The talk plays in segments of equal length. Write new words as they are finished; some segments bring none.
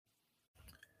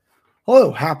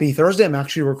Hello, happy Thursday. I'm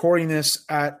actually recording this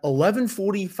at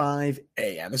 11:45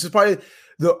 a.m. This is probably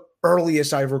the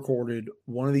earliest I've recorded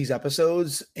one of these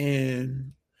episodes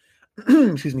in,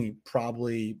 excuse me,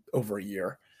 probably over a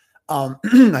year.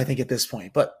 I think at this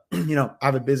point, but I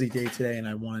have a busy day today and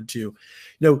I wanted to,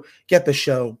 get the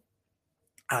show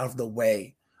out of the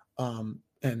way, and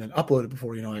then upload it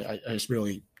before, I just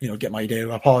really, get my day.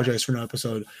 I apologize for no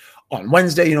episode on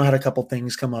Wednesday. I had a couple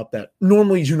things come up that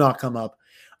normally do not come up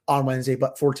on Wednesday.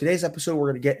 But for today's episode,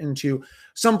 we're going to get into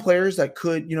some players that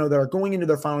could, that are going into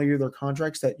their final year of their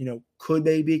contracts that, could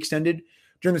they be extended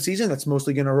during the season? That's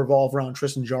mostly going to revolve around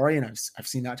Tristan Jarry. And I've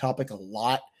seen that topic a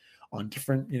lot on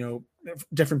different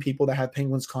people that have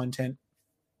Penguins content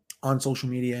on social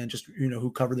media and just,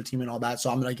 who cover the team and all that.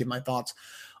 So I'm going to give my thoughts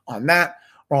on that.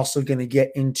 We're also going to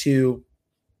get into,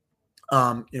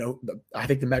 I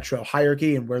think the Metro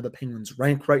hierarchy and where the Penguins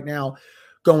rank right now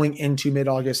going into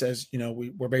mid-August, as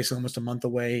we're basically almost a month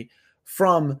away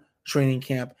from training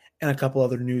camp, and a couple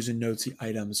other news and notesy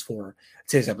items for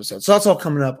today's episode. So that's all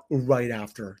coming up right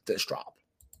after this drop.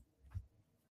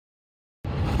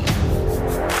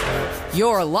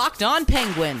 You're Locked On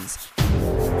Penguins,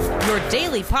 your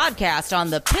daily podcast on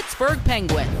the Pittsburgh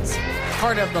Penguins,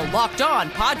 part of the Locked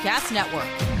On Podcast Network,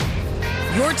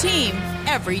 your team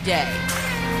every day.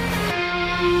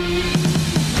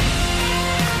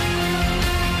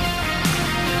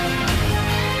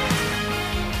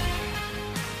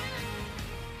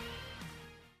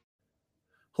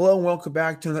 Hello and welcome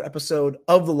back to another episode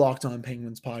of the Locked On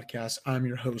Penguins podcast. I'm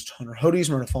your host, Hunter Hodes.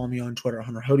 Remember to follow me on Twitter,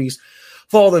 Hunter Hodes.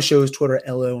 Follow the show's Twitter,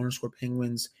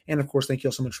 LO_Penguins. And of course, thank you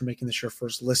all so much for making this your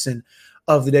first listen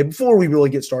of the day. Before we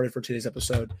really get started for today's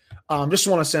episode, just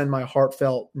want to send my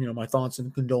heartfelt, my thoughts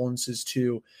and condolences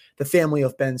to the family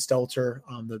of Ben Stelter,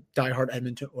 the diehard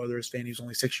Edmonton Oilers fan. He was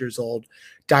only 6 years old,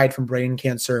 died from brain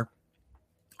cancer.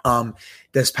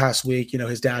 This past week,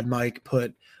 his dad, Mike,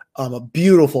 put a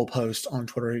beautiful post on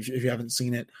Twitter. If you haven't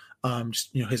seen it,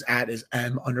 his @ is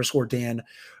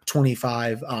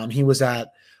M_Dan25. He was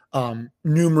at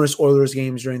numerous Oilers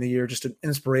games during the year, just an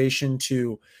inspiration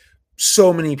to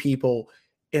so many people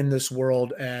in this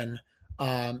world, and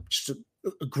just a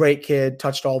great kid,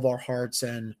 touched all of our hearts.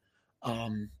 And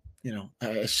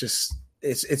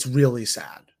it's really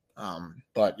sad.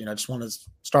 But I just want to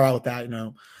start out with that.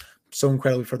 So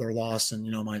incredibly for their loss, and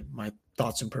my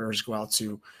thoughts and prayers go out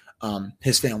to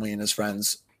his family and his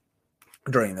friends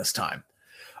during this time.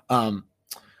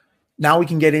 Now we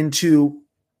can get into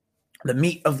the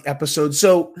meat of the episode.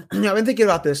 So I've been thinking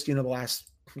about this, the last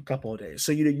couple of days.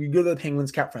 So you go to the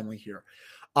Penguins cap friendly here.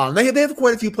 They have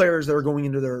quite a few players that are going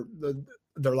into their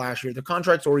last year, their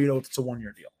contracts, or if it's a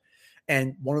 1-year deal.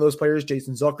 And one of those players,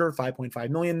 Jason Zucker,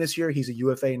 $5.5 million this year. He's a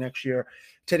UFA next year.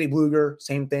 Teddy Bluger,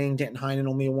 same thing. Danton Heinen,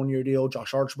 only a 1-year deal.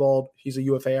 Josh Archibald, he's a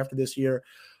UFA after this year.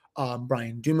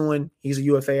 Brian Dumoulin, he's a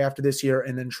UFA after this year.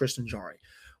 And then Tristan Jarry.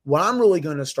 What I'm really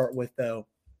going to start with, though,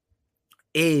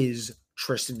 is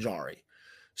Tristan Jarry.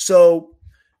 So,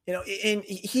 and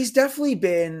he's definitely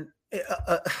been,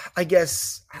 I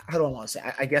guess, how do I want to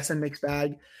say? I guess a mixed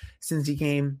bag since he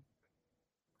came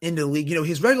into the league.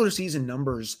 His regular season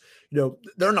numbers,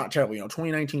 they're not terrible.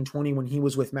 2019-20, when he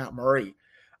was with Matt Murray,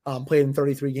 played in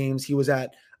 33 games. He was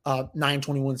at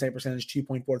 .921 save percentage,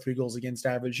 2.43 goals against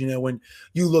average. When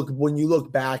you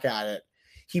look back at it,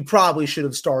 he probably should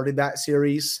have started that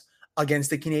series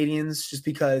against the Canadians, just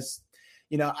because,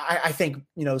 I think,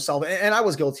 Sullivan, and I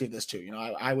was guilty of this too.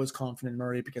 I was confident in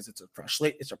Murray because it's a fresh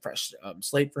slate. It's a fresh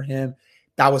slate for him.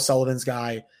 That was Sullivan's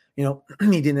guy.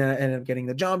 He didn't end up getting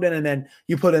the job done. And then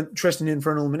you put Tristan in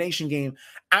for an elimination game,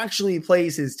 actually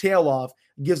plays his tail off,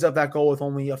 gives up that goal with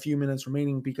only a few minutes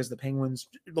remaining because the Penguins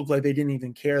looked like they didn't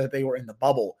even care that they were in the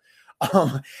bubble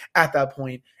at that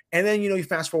point. And then, you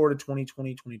fast forward to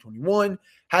 2020, 2021,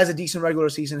 has a decent regular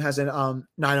season, has an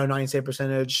 .909 save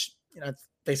percentage. It's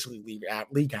basically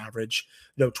league average,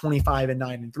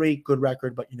 25-9-3, good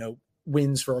record, but,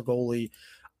 wins for a goalie,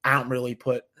 I don't really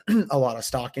put a lot of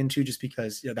stock into, just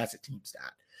because, that's a team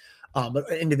stat.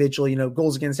 But individually,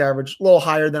 goals against average, a little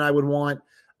higher than I would want.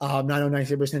 909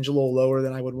 save percentage, a little lower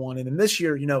than I would want. And then this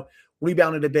year,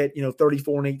 rebounded a bit,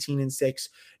 34-18-6,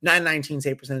 919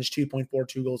 save percentage,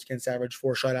 2.42 goals against average,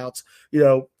 4 shutouts,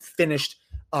 finished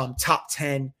top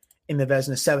 10 in the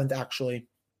Vezina, 7th actually.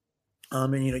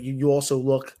 And, you also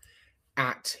look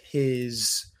at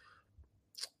his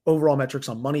overall metrics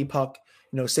on Money Puck,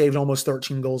 saved almost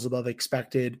 13 goals above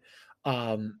expected.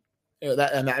 That's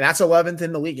 11th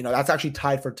in the league. That's actually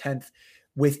tied for 10th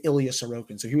with Ilya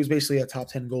Sorokin. So he was basically a top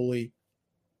 10 goalie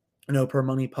per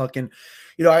Money Puck. And,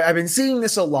 I've been seeing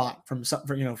this a lot from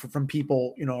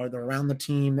people, either around the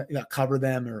team that cover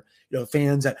them or,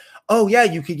 fans that, oh yeah,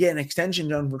 you could get an extension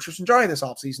done for Tristan Jarry this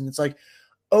offseason. It's like,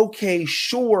 okay,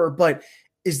 sure. But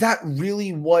is that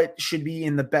really what should be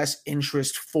in the best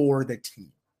interest for the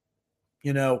team?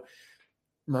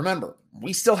 Remember,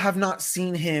 we still have not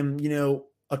seen him,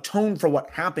 atone for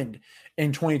what happened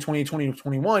in 2020,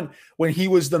 2021, when he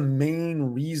was the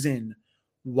main reason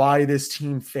why this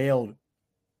team failed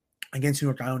against New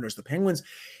York Islanders. The Penguins,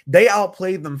 they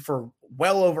outplayed them for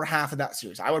well over half of that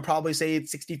series. I would probably say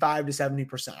it's 65 to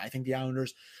 70%. I think the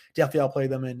Islanders definitely outplayed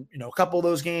them in, a couple of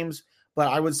those games, but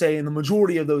I would say in the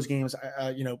majority of those games,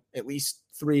 at least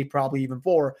 3, probably even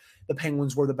 4, the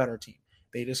Penguins were the better team.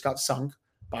 They just got sunk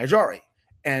by Jarry.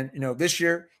 And, this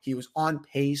year he was on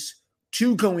pace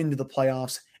to go into the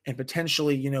playoffs and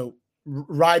potentially,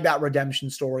 ride that redemption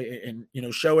story and,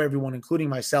 show everyone, including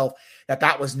myself,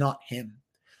 that was not him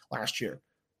last year.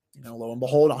 Lo and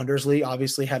behold, Anders Lee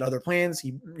obviously had other plans.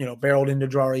 He, barreled into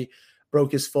Jarry,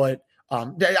 broke his foot.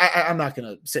 I'm not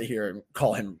going to sit here and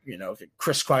call him,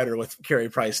 Chris Kreider with Carey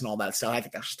Price and all that stuff. I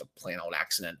think that's just a plain old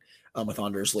accident with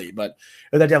Anders Lee. But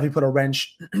that definitely put a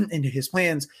wrench into his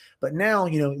plans. But now,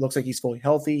 it looks like he's fully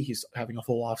healthy. He's having a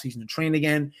full offseason to train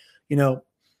again.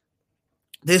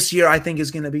 This year I think is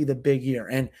going to be the big year.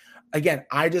 And again,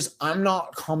 I'm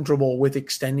not comfortable with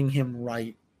extending him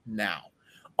right now.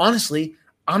 Honestly,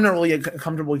 I'm not really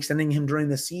comfortable extending him during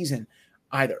the season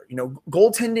either.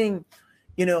 Goaltending,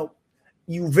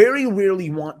 you very rarely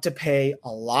want to pay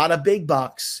a lot of big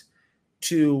bucks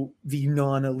to the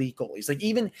non-elite goalies. Like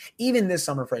even this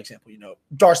summer, for example,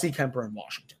 Darcy Kemper in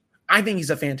Washington. I think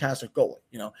he's a fantastic goalie.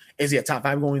 Is he a top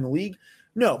 5 goalie in the league?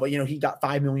 No, but he got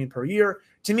 $5 million per year.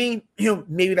 To me,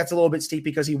 maybe that's a little bit steep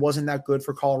because he wasn't that good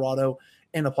for Colorado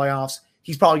in the playoffs.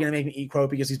 He's probably going to make me eat crow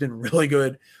because he's been really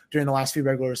good during the last few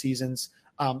regular seasons.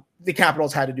 The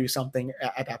Capitals had to do something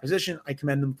at that position. I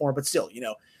commend them for it, but still,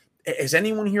 is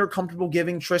anyone here comfortable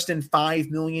giving Tristan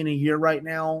 $5 million a year right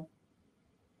now?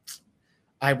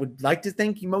 I would like to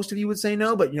think most of you would say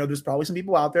no, but there's probably some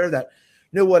people out there that,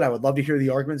 what, I would love to hear the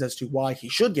arguments as to why he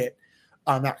should get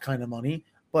that kind of money.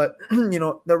 But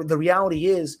the reality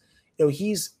is,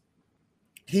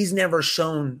 he's never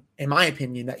shown, in my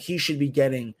opinion, that he should be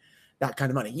getting that kind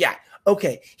of money. Yeah,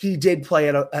 okay, he did play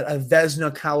at a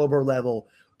Vezina caliber level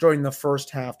during the first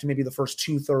half to maybe the first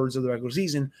 2/3 of the regular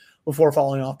season before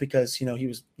falling off because he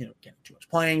was getting too much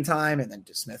playing time, and then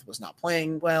Smith was not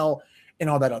playing well and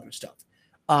all that other stuff.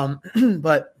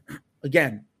 But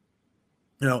again,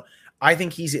 I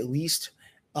think he's at least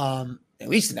an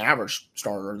average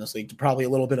starter in this league, probably a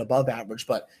little bit above average.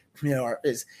 But are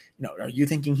you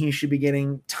thinking he should be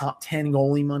getting top 10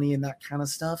 goalie money and that kind of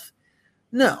stuff?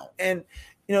 No. And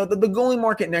the goalie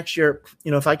market next year,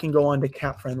 if I can go on to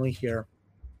Cap Friendly here,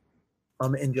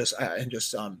 and just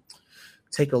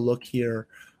take a look here,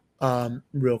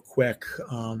 real quick.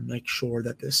 Make sure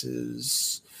that this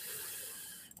is.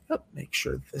 Make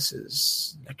sure this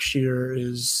is next year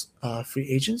is free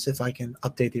agents. If I can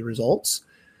update the results.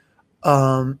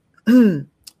 Don't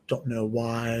know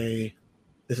why.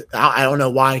 I don't know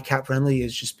why Cap Friendly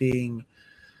is just being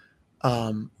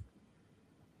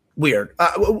weird.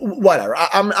 Whatever.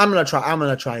 I'm gonna try. I'm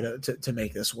gonna try to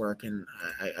make this work, and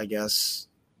I guess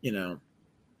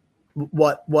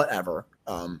whatever.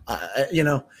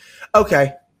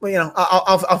 Okay. Well,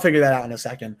 I'll figure that out in a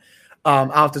second.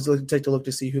 I'll have to take a look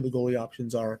to see who the goalie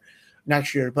options are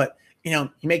next year. But he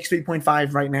makes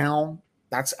 3.5 right now.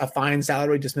 That's a fine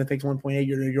salary. Smith makes 1.8.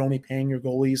 You're only paying your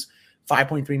goalies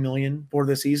 $5.3 million for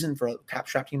the season for a cap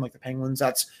strap team like the Penguins.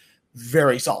 That's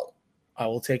very solid. I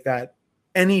will take that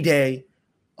any day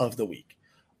of the week.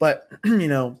 But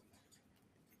again,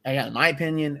 in my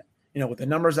opinion, with the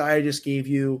numbers that I just gave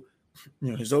you,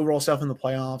 his overall stuff in the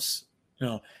playoffs,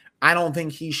 I don't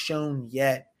think he's shown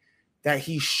yet that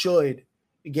he should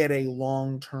get a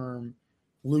long-term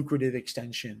lucrative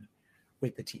extension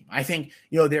with the team. I think,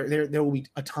 there will be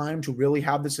a time to really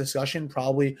have this discussion,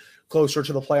 probably closer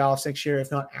to the playoffs next year, if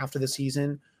not after the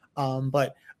season.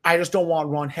 But I just don't want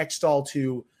Ron Hextall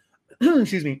to,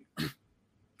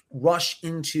 rush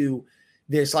into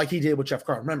this like he did with Jeff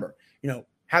Carr. Remember,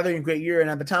 having a great year, and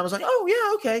at the time I was like, oh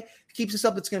yeah, okay, keeps this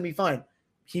up, it's going to be fine.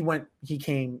 He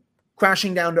came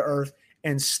crashing down to earth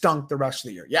and stunk the rest of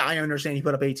the year. Yeah, I understand he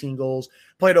put up 18 goals,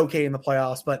 played okay in the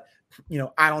playoffs, but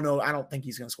I don't know. I don't think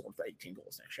he's going to score 18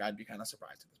 goals next year. I'd be kind of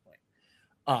surprised at this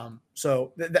point.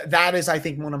 So that is, I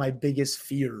think, one of my biggest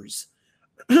fears.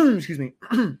 Excuse me,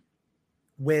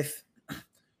 with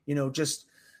just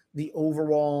the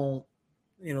overall,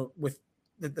 with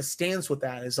the stance with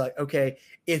that is like, okay,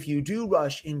 if you do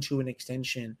rush into an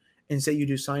extension and say you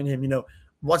do sign him,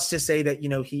 what's to say that,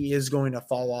 he is going to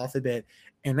fall off a bit,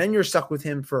 and then you're stuck with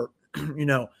him for,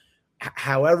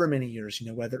 however many years,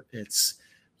 whether it's,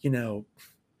 3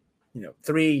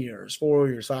 years, 4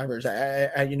 years, 5 years,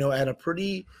 at a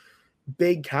pretty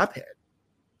big cap hit.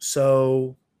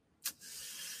 So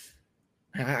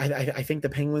I think the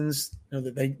Penguins,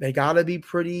 they got to be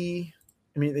pretty.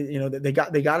 I mean, they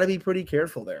got to be pretty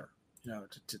careful there,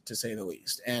 to say the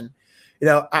least. And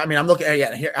I mean, I'm looking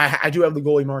at here. I do have the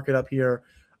goalie market up here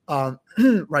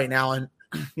right now, and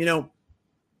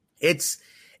it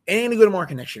ain't a good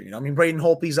market next year. I mean, Braden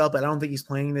Holtby's up, but I don't think he's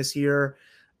playing this year.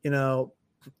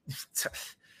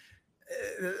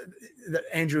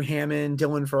 Andrew Hammond,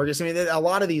 Dylan Ferguson. I mean, a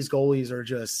lot of these goalies are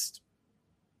just.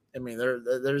 I mean,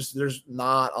 there's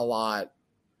not a lot.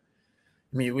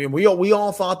 I mean, we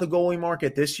all thought the goalie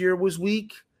market this year was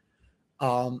weak.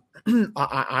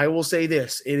 I will say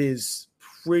this: it is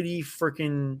pretty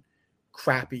freaking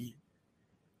crappy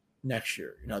next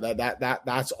year.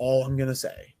 That's all I'm gonna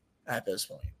say at this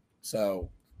point. So,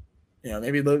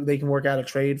 maybe they can work out a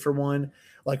trade for one,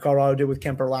 like Colorado did with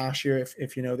Kemper last year,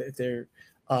 if they're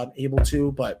able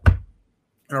to. But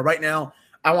right now,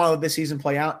 I want to let this season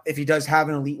play out. If he does have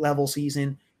an elite level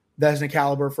season, that's in a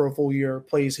caliber for a full year,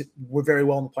 plays very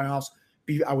well in the playoffs,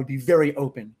 I would be very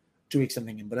open to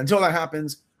extending him. But until that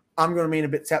happens, I'm going to remain a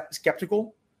bit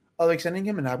skeptical of extending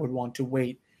him, and I would want to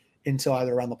wait until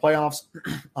either around the playoffs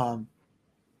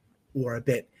or a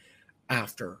bit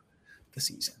after the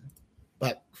season.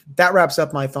 But that wraps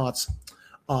up my thoughts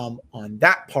on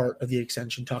that part of the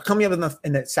extension talk. Coming up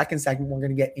in the second segment, we're going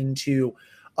to get into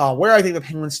where I think the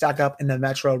Penguins stack up in the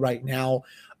Metro right now,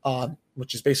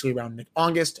 which is basically around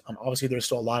mid-August. Obviously, there's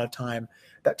still a lot of time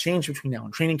that changed between now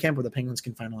and training camp where the Penguins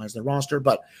can finalize their roster,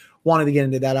 but wanted to get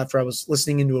into that after I was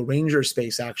listening into a Rangers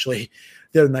space actually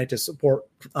the other night to support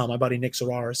my buddy Nick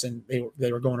Zararis, and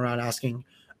they were going around asking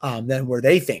then where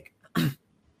they think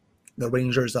the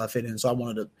Rangers fit in. So I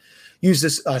wanted to use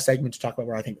this segment to talk about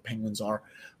where I think the Penguins are.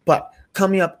 But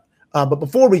coming up, but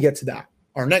before we get to that,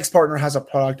 our next partner has a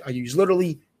product I use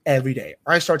literally every day.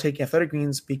 I start taking Athletic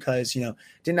Greens because,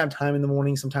 didn't have time in the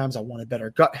morning. Sometimes I wanted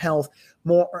better gut health,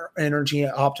 more energy,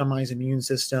 optimized immune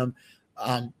system.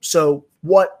 So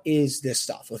what is this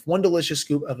stuff? With one delicious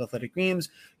scoop of Athletic Greens,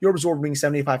 you're absorbing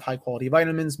 75 high-quality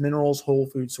vitamins, minerals, whole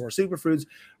food source superfoods,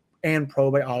 and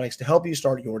probiotics to help you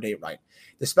start your day right.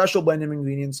 The special blend of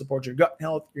ingredients supports your gut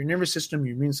health, your nervous system,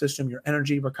 your immune system, your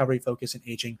energy, recovery, focus, and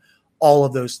aging, all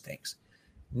of those things.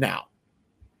 Now,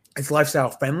 it's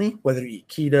lifestyle friendly, whether you eat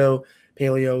keto,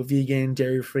 paleo, vegan,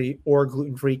 dairy-free, or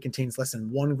gluten-free. Contains less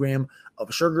than 1 gram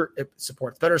of sugar. It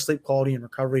supports better sleep quality and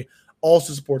recovery.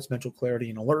 Also supports mental clarity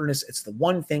and alertness. It's the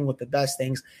one thing with the best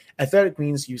things. Athletic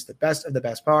Greens use the best of the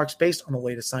best products based on the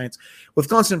latest science with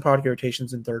constant product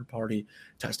irritations and third-party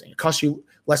testing. It costs you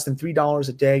less than $3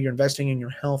 a day. You're investing in your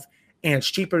health, and it's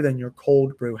cheaper than your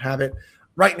cold brew habit.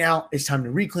 Right now, it's time to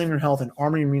reclaim your health and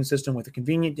armor your immune system with a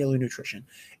convenient daily nutrition.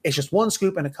 It's just 1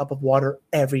 scoop and a cup of water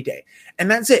every day. And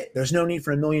that's it. There's no need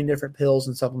for a million different pills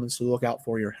and supplements to look out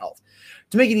for your health.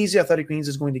 To make it easy, Athletic Greens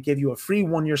is going to give you a free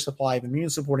 1-year supply of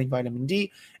immune-supporting vitamin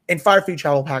D and 5 free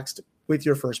travel packs with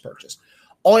your first purchase.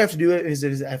 All you have to do is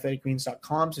visit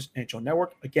athleticgreens.com/NHL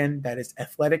Network. Again, that is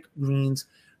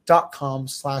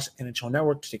athleticgreens.com/NHL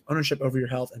Network to take ownership over your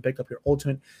health and pick up your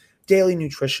ultimate daily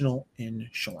nutritional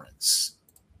insurance.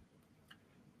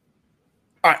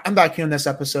 All right, I'm back here on this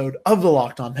episode of the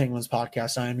Locked On Penguins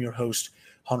podcast. I am your host,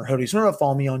 Hunter Hodes. Remember to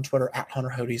follow me on Twitter at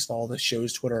Hunter Hodes. Follow the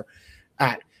show's Twitter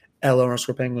at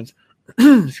 @LO_Penguins.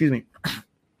 Excuse me.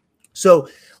 So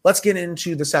let's get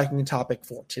into the second topic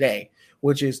for today,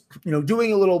 which is,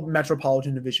 doing a little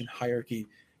Metropolitan Division hierarchy,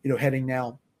 heading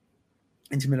now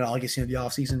into mid-August, the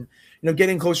offseason,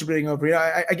 getting closer to being over.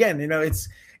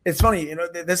 It's funny,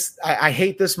 I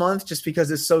hate this month just because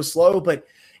it's so slow, but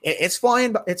it's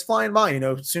flying by.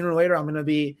 Sooner or later, I'm going to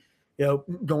be,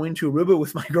 going to Aruba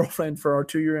with my girlfriend for our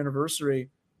 2-year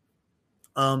anniversary.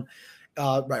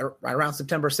 Right around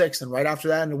September 6th. And right after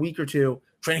that, in a week or two,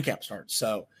 training camp starts.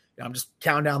 So I'm just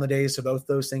counting down the days to both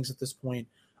those things at this point.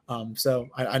 So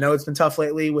I know it's been tough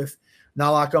lately with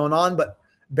not a lot going on, but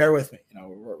bear with me.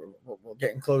 We're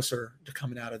getting closer to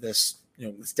coming out of this,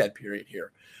 this dead period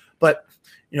here. But,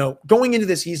 going into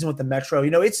the season with the Metro,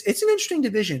 it's an interesting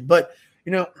division. But,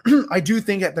 I do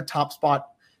think at the top spot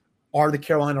are the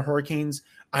Carolina Hurricanes.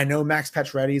 I know Max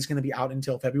Pacioretty is going to be out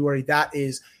until February. That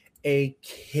is a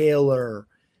killer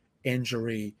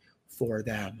injury for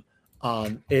them.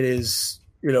 It is,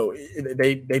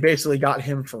 they basically got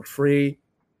him for free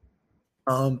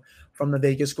from the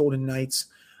Vegas Golden Knights.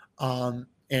 And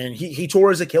he tore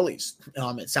his Achilles.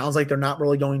 It sounds like they're not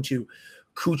really going to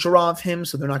Kucherov him,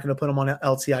 so they're not going to put him on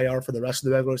LTIR for the rest of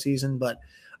the regular season. But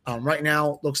right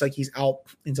now, looks like he's out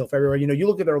until February. You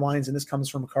look at their lines, and this comes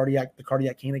from the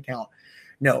Cardiac Cane account.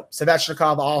 No,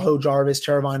 Svechnikov, Aho, Jarvis,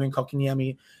 Teravainen,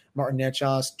 Kotkaniemi, Martin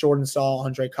Necas, Jordan Staal,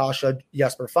 Andre Kasha,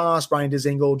 Jesper Foss, Brian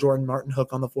Dzingel, Jordan Martin Hook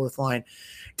on the fourth line.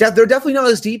 They're definitely not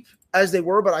as deep as they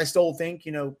were, but I still think,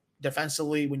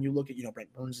 defensively, when you look at,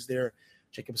 Brent Burns is there,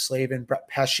 Jacob Slavin, Brett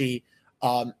Pesce,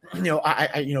 their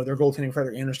goaltending,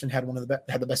 Frederik Andersen, had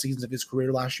the best seasons of his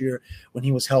career last year when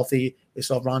he was healthy. They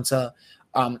still have Raanta.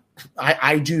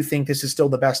 I do think this is still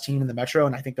the best team in the Metro,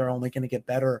 and I think they're only going to get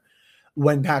better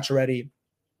when Pacioretty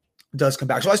does come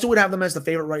back. So I still would have them as the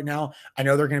favorite right now. I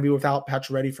know they're going to be without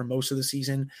Pacioretty for most of the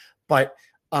season, but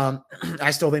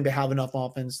I still think they have enough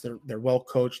offense. They're well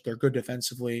coached. They're good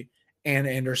defensively. And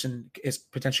Anderson is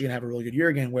potentially going to have a really good year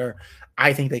again, where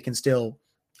I think they can still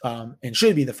and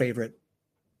should be the favorite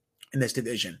in this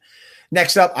division.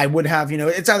 Next up, I would have,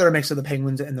 it's either a mix of the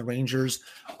Penguins and the Rangers.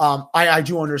 I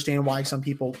do understand why some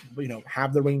people,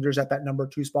 have the Rangers at that number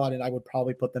 2 spot, and I would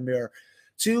probably put them there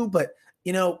too. But,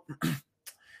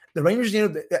 the Rangers,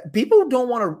 people don't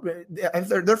want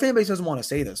to, their fan base doesn't want to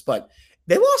say this, but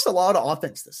they lost a lot of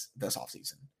offense this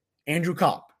offseason. Andrew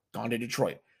Copp, gone to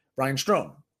Detroit. Brian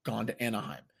Strome, gone to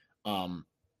Anaheim.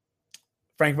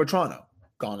 Frank Vatrano,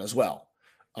 gone as well.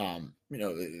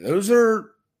 Those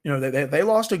are, they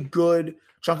lost a good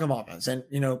chunk of offense. And,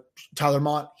 Tyler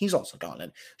Mott, he's also gone.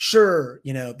 And sure,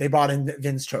 they brought in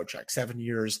Vince Trocheck, 7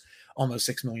 years, almost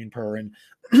 $6 million per, and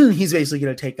he's basically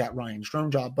going to take that Ryan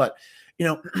Strome job. But,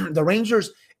 the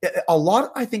Rangers, a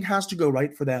lot, I think, has to go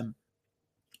right for them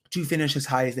to finish as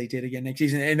high as they did again next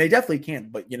season. And they definitely can.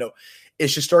 But,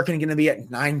 is Shesterkin going to be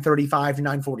at 935 to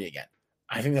 940 again?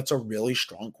 I think that's a really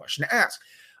strong question to ask.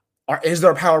 Is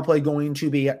their power play going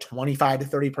to be at 25 to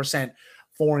 30%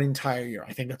 for an entire year?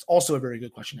 I think that's also a very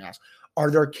good question to ask. Are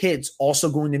their kids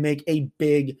also going to make a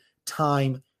big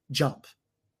time jump?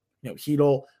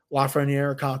 Hedel,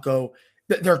 Lafreniere, Kakko,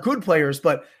 they're good players,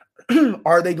 but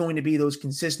are they going to be those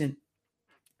consistent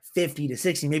 50 to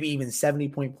 60, maybe even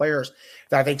 70-point players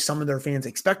that I think some of their fans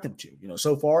expect them to?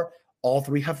 So far, all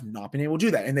three have not been able to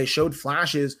do that. And they showed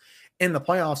flashes in the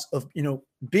playoffs of,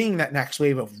 being that next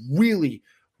wave of really,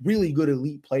 really good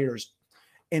elite players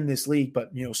in this league.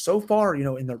 But, so far,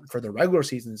 for the regular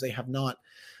seasons, they have not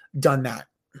done that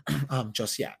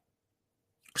just yet.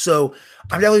 So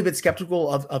I'm definitely a bit skeptical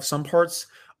of some parts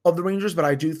of the Rangers, but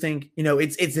I do think,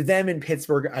 it's them in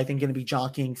Pittsburgh, I think, going to be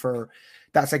jockeying for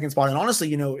that second spot. And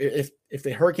honestly, if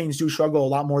the Hurricanes do struggle a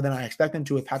lot more than I expect them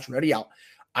to with Pacioretty out,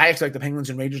 I expect the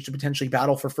Penguins and Rangers to potentially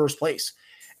battle for first place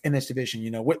in this division.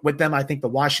 With them, I think the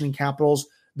Washington Capitals,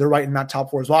 they're right in that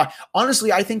top 4 as well.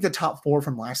 Honestly, I think the top 4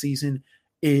 from last season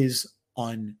is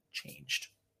unchanged.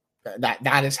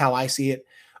 That is how I see it.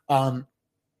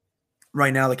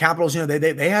 Right now, the Capitals,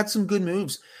 they had some good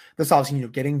moves this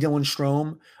offseason. Getting Dylan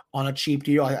Strome on a cheap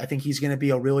deal. I think he's going to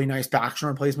be a really nice Backstrom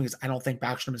replacement, because I don't think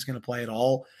Backstrom is going to play at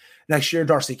all next year.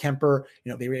 Darcy Kemper,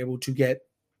 they were able to get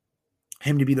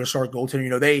him to be their star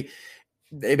goaltender.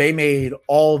 They made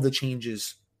all of the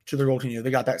changes to their goaltending.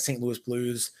 They got that St. Louis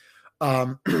Blues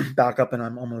back up, and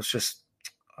I'm almost just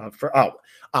I'm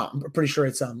pretty sure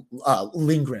it's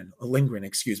Lindgren,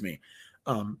 excuse me.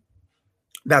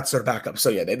 That's their backup. So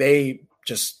yeah, they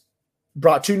just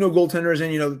brought 2 new goaltenders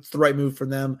in. It's the right move for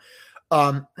them.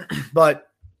 But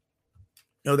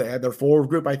they had their forward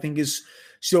group, I think, is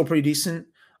still pretty decent.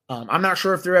 I'm not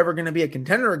sure if they're ever going to be a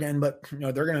contender again, but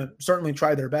they're going to certainly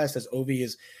try their best as Ovi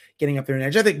is getting up there in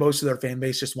age. I think most of their fan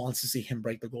base just wants to see him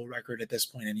break the goal record at this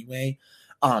point anyway.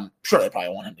 Sure, they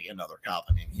probably want him to get another cup.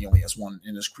 I mean, he only has one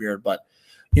in his career, but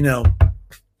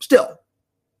still,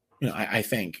 I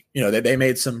think they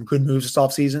made some good moves this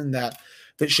offseason that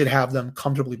should have them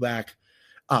comfortably back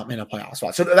in a playoff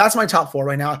spot. So that's my top 4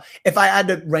 right now. If I had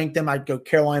to rank them, I'd go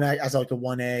Carolina as like a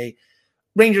 1A,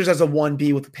 Rangers as a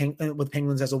 1B, with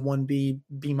Penguins as a 1B,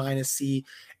 B- C,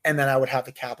 and then I would have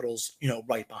the Capitals,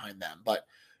 right behind them. But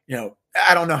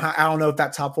I don't know if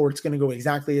that top 4 is going to go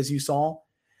exactly as you saw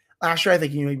last year. I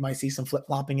think you might see some flip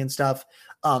flopping and stuff.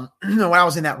 When I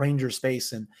was in that Rangers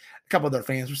space, and a couple of their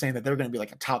fans were saying that they're going to be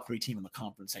like a top 3 team in the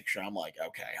conference next year, I'm like,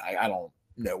 okay, I don't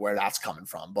know where that's coming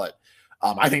from, but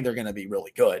I think they're going to be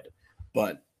really good.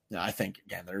 But I think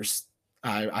again,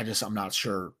 I'm not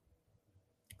sure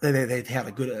they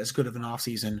had as good of an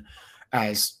offseason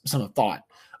as some have thought.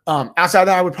 Outside of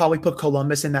that, I would probably put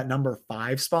Columbus in that number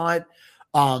 5 spot.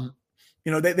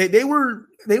 They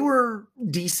were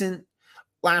decent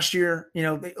last year, a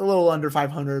little under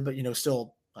 500, but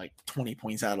still like 20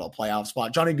 points out of a playoff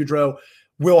spot. Johnny Gaudreau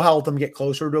will help them get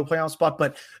closer to a playoff spot.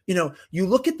 But, you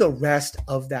look at the rest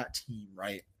of that team,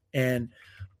 right? And,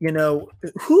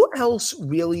 who else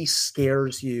really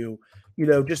scares you,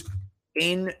 just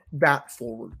in that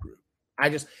forward group?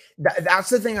 That's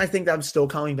the thing I think that I'm still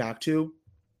coming back to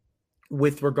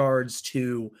with regards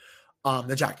to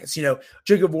the Jackets.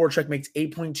 Jacob Voracek makes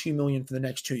 $8.2 million for the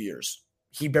next 2 years.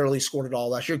 He barely scored it all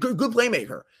last year. Good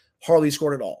playmaker. Hardly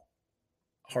scored it all.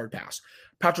 Hard pass.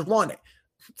 Patrick Laine,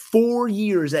 4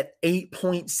 years at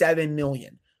 $8.7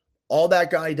 million. All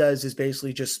that guy does is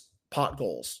basically just pot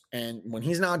goals. And when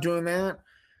he's not doing that,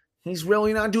 he's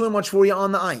really not doing much for you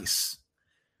on the ice.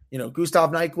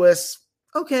 Gustav Nyquist,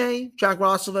 okay. Jack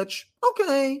Roslovic,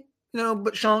 okay.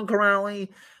 But Sean Corrali,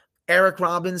 Eric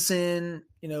Robinson,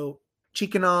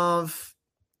 Chikhanov,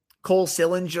 Cole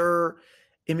Sillinger,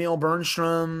 Emil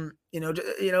Bernstrom,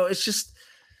 it's just,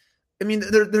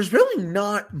 there's really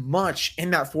not much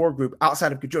in that forward group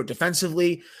outside of Gaudreau.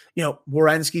 Defensively,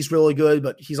 Werenski's really good,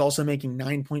 but he's also making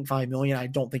 $9.5 million. I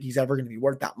don't think he's ever going to be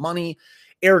worth that money.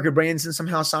 Eric Branson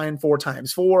somehow signed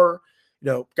 4x4.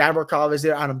 Gavrikov is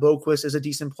there. Adam Boqvist is a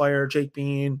decent player. Jake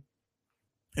Bean,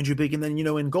 Andrew Big, and then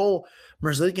in goal,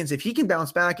 Merzlikins. If he can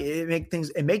bounce back, it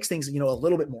makes things a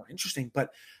little bit more interesting. But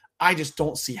I just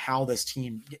don't see how this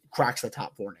team cracks the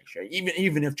top four next year.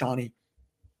 Even if Johnny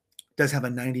does have a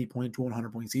 90-point to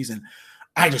 100-point season,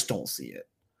 I just don't see it.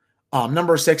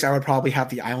 Number 6, I would probably have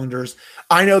the Islanders.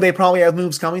 I know they probably have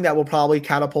moves coming that will probably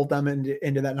catapult them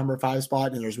into that number 5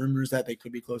 spot. And there's rumors that they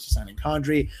could be close to signing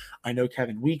Condrey. I know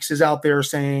Kevin Weeks is out there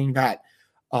saying that.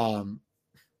 Oh,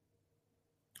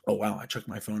 wow. I checked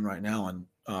my phone right now. And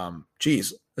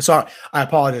sorry. I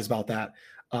apologize about that.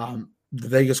 The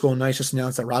Vegas Golden Knights just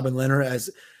announced that Robin Lehner is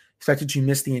expected to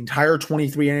miss the entire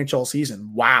 23 NHL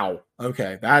season. Wow.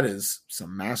 Okay. That is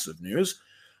some massive news.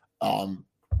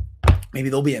 Maybe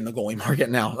they'll be in the goalie market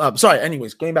now. Sorry.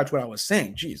 Anyways, going back to what I was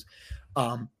saying. Geez.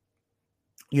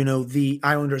 The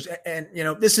Islanders, and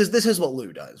this is what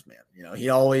Lou does, man. He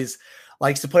always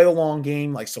likes to play the long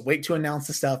game, likes to wait to announce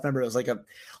the stuff. Remember, it was like a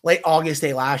late August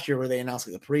day last year where they announced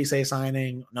like the Parise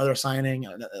signing, another signing.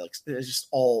 It's just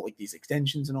all like these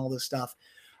extensions and all this stuff.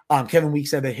 Kevin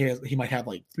Weeks said that he might have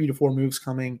like 3 to 4 moves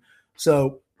coming.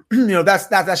 So,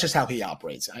 that's just how he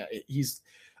operates. He's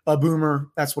a boomer.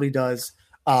 That's what he does.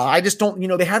 I just don't,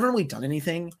 they haven't really done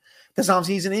anything this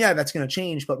offseason. Yeah, that's going to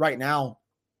change. But right now,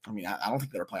 I don't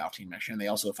think they're a playoff team next year. And they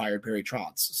also fired Barry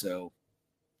Trotz. So,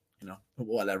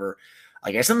 whatever.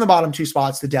 I guess in the bottom 2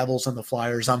 spots, the Devils and the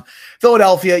Flyers.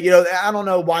 Philadelphia, I don't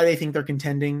know why they think they're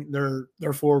contending.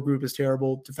 Their forward group is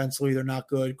terrible. Defensively, they're not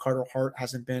good. Carter Hart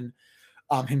hasn't been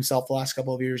himself the last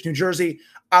couple of years. New Jersey,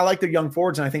 I like their young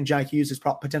forwards, and I think Jack Hughes is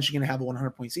potentially going to have a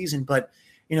 100-point season. But,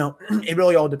 it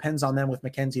really all depends on them with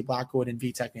Mackenzie Blackwood and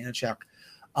Vitek Vanacek.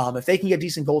 If they can get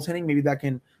decent goaltending, maybe that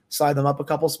can slide them up a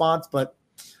couple spots. But,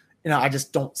 I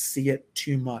just don't see it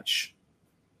too much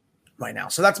right now.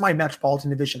 So that's my Metropolitan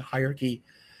Division hierarchy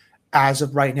as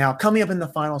of right now. Coming up in the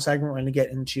final segment, we're going to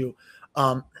get into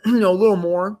a little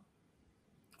more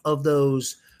of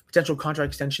those potential contract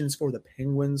extensions for the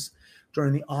Penguins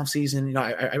during the offseason.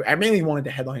 I mainly wanted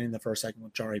to headline in the first segment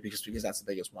with Jari because that's the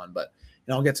biggest one. But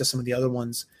I'll get to some of the other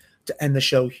ones to end the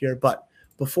show here. But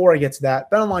before I get to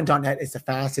that, betonline.net is the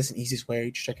fastest and easiest way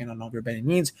to check in on all of your betting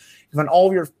needs. You can find all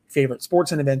of your favorite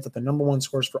sports and events at the number 1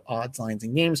 source for odds, lines,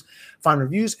 and games. Find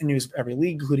reviews and news of every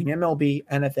league, including MLB,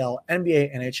 NFL,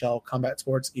 NBA, NHL, combat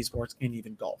sports, esports, and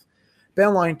even golf.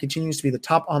 BetOnline continues to be the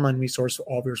top online resource for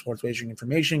all of your sports wagering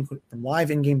information, from live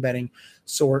in-game betting,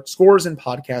 scores, and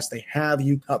podcasts. They have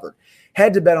you covered.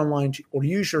 Head to BetOnline or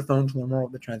use your phone to learn more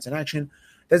of the trends in action.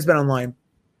 That's BetOnline,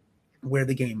 where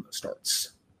the game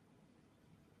starts.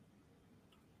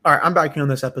 All right, I'm back here on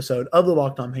this episode of the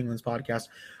Locked On Penguins podcast.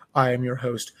 I am your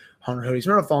host, Hunter Hodes.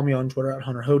 Remember to follow me on Twitter at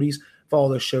Hunter Hodes.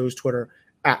 Follow the show's Twitter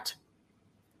at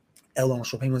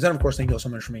LONSHOW Penguins. And, of course, thank you all so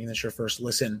much for making this your first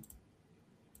listen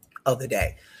of the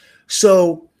day.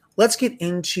 So let's get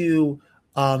into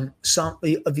some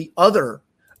of the other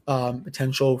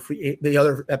potential the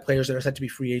other players that are set to be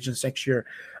free agents next year.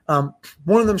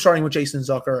 One of them starting with Jason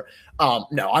Zucker.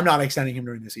 No, I'm not extending him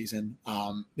during the season.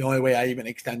 The only way I even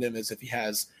extend him is if he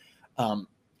has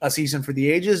a season for the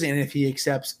ages and if he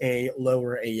accepts a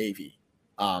lower AAV.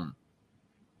 I'm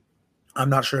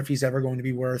not sure if he's ever going to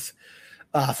be worth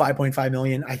 $5.5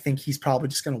 million. I think he's probably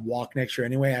just going to walk next year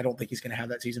anyway. I don't think he's going to have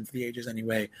that season for the ages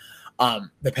anyway.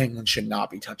 The Penguins should not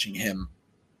be touching him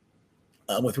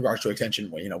with regards to extension,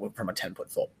 from a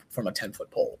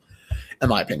 10-foot pole, in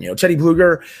my opinion. Teddy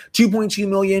Bluger, $2.2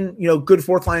 million, good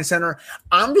fourth line center.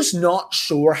 I'm just not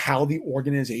sure how the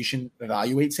organization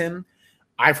evaluates him.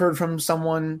 I've heard from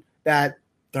someone that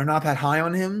they're not that high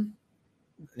on him.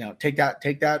 Take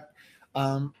that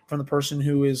from the person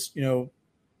who is,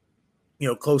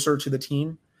 closer to the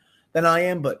team than I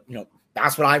am. But,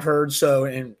 that's what I've heard. So,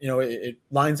 and, it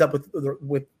lines up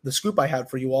with the scoop I had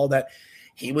for you all that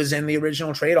he was in the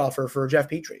original trade offer for Jeff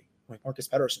Petrie, like Marcus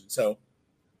Pettersson. So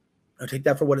I'll take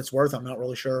that for what it's worth. I'm not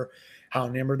really sure how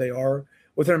enamored they are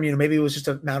with him. Maybe it was just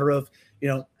a matter of,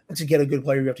 to get a good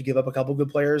player, you have to give up a couple good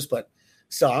players. But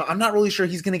so I'm not really sure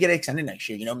he's going to get extended next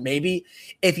year. Maybe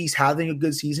if he's having a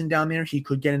good season down there, he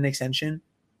could get an extension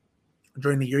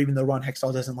during the year, even though Ron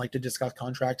Hextall doesn't like to discuss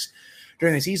contracts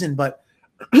during the season. But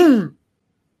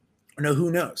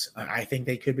who knows? I think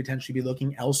they could potentially be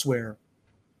looking elsewhere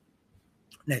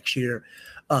next year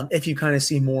if you kind of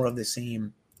see more of the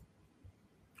same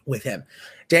with him.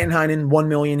 Danton Heinen, $1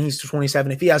 million. He's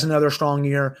 27. If he has another strong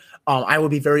year, I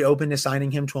would be very open to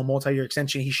signing him to a multi-year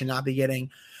extension. He should not be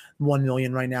getting $1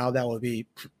 million right now. That would be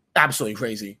absolutely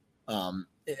crazy. It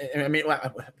would be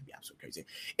absolutely crazy.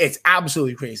 It's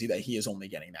absolutely crazy that he is only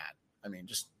getting that.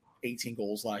 Just 18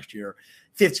 goals last year,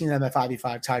 15 of them at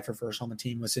 5v5, tied for first on the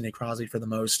team with Sidney Crosby for the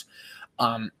most.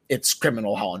 It's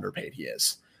criminal how underpaid he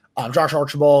is. Josh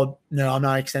Archibald, no, I'm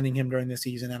not extending him during the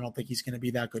season. I don't think he's going to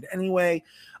be that good anyway.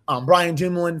 Brian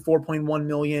Dumoulin, $4.1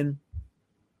 million.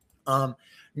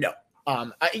 No.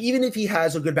 Even if he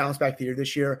has a good bounce back year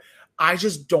this year, I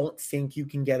just don't think you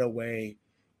can get away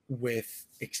with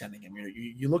extending him.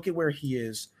 You look at where he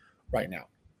is right now,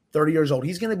 30 years old.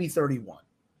 He's going to be 31.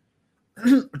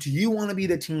 Do you want to be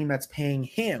the team that's paying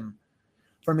him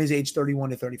from his age 31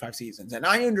 to 35 seasons? And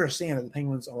I understand that the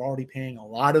Penguins are already paying a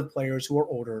lot of players who are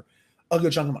older a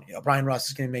good chunk of money. Brian Russ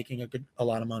is going to be making a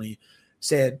lot of money.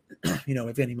 Said,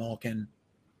 Evgeny Malkin,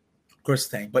 Chris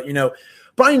Thing. But,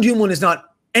 Brian Dumoulin is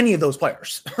not any of those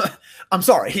players. I'm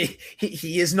sorry.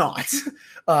 He is not.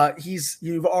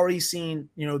 You've already seen,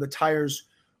 the tires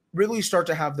really start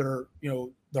to have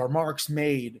their marks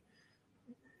made.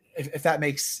 If that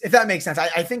makes sense.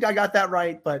 I think I got that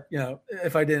right, but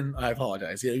if I didn't, I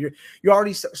apologize. You're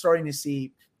already starting to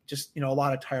see just a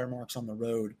lot of tire marks on the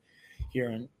road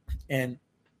here, and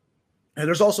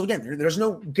there's also, again, there's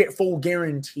no full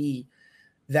guarantee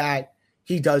that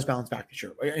he does bounce back this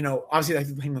year. Obviously I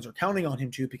think the Penguins are counting on him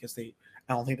too, because I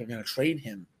don't think they're going to trade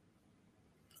him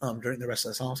during the rest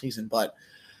of the offseason, but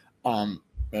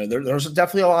there's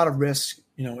definitely a lot of risk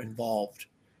involved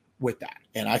with that.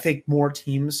 And I think more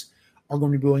teams are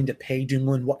going to be willing to pay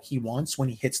Dumoulin what he wants when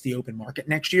he hits the open market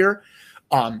next year.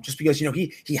 Just because,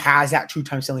 he has that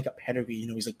 2-time Stanley Cup pedigree.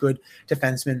 He's a good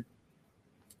defenseman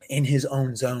in his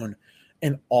own zone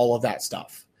and all of that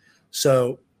stuff.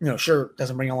 So, sure,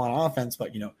 doesn't bring a lot of offense,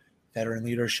 but, veteran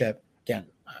leadership. Again,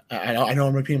 I know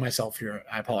I'm repeating myself here.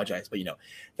 I apologize, but,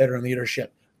 veteran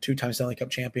leadership, 2-time Stanley Cup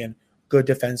champion, good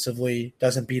defensively,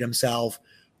 doesn't beat himself.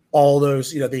 All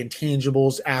those, the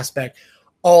intangibles aspect,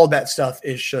 all that stuff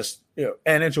is just,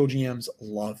 NHL GMs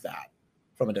love that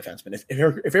from a defenseman.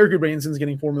 If Eric Gudbransson's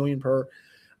getting $4 million per,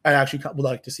 I actually would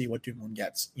like to see what Dumoulin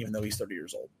gets, even though he's 30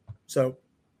 years old. So,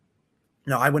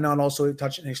 I would not also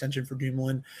touch an extension for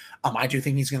Dumoulin. I do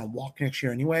think he's going to walk next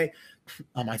year anyway.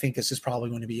 I think this is probably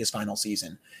going to be his final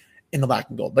season in the black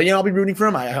and gold. But, I'll be rooting for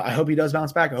him. I hope he does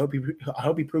bounce back. I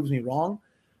hope he proves me wrong.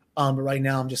 But right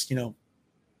now I'm just,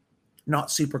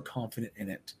 not super confident in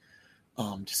it,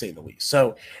 to say the least.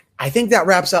 So I think that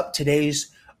wraps up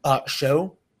today's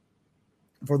show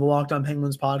for the Locked On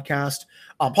Penguins podcast.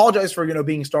 I apologize for,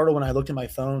 being startled when I looked at my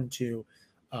phone to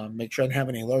make sure I didn't have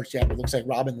any alerts yet. But it looks like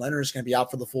Robin Leonard is going to be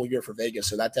out for the full year for Vegas.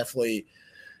 So that definitely,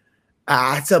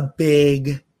 it's a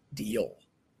big deal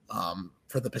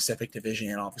for the Pacific Division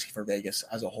and obviously for Vegas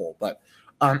as a whole. But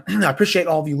I appreciate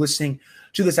all of you listening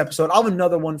to this episode. I'll have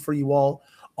another one for you all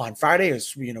on Friday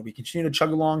as we continue to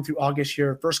chug along through August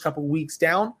here. First couple weeks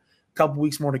down, a couple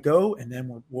weeks more to go, and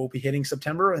then we'll be hitting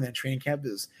September, and then training camp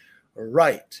is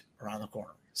right around the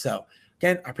corner. So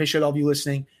again, I appreciate all of you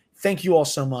listening. Thank you all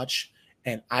so much,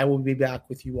 and I will be back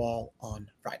with you all on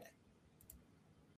Friday.